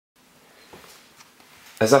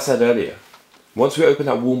As I said earlier, once we opened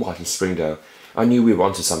that Walmart in Springdale, I knew we were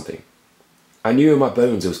onto something. I knew in my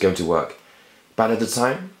bones it was going to work, but at the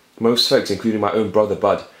time, most folks, including my own brother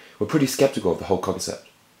Bud, were pretty skeptical of the whole concept.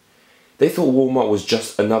 They thought Walmart was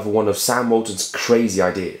just another one of Sam Walton's crazy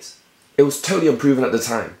ideas. It was totally unproven at the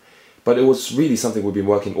time, but it was really something we've been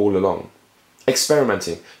working all along.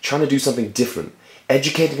 Experimenting, trying to do something different,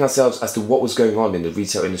 educating ourselves as to what was going on in the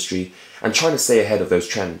retail industry, and trying to stay ahead of those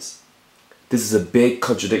trends. This is a big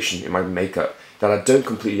contradiction in my makeup that I don't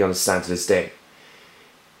completely understand to this day.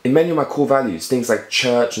 In many of my core values, things like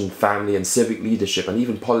church and family and civic leadership and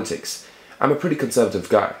even politics, I'm a pretty conservative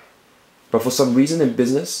guy. But for some reason in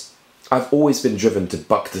business, I've always been driven to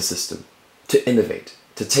buck the system, to innovate,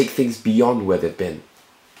 to take things beyond where they've been.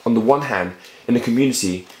 On the one hand, in the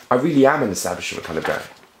community, I really am an establishment kind of guy.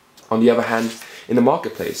 On the other hand, in the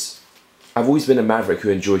marketplace, I've always been a maverick who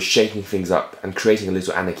enjoys shaking things up and creating a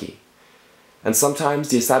little anarchy. And sometimes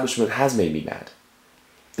the establishment has made me mad.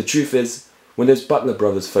 The truth is, when those Butler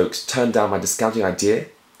Brothers folks turned down my discounting idea,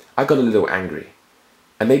 I got a little angry.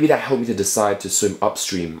 And maybe that helped me to decide to swim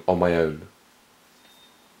upstream on my own.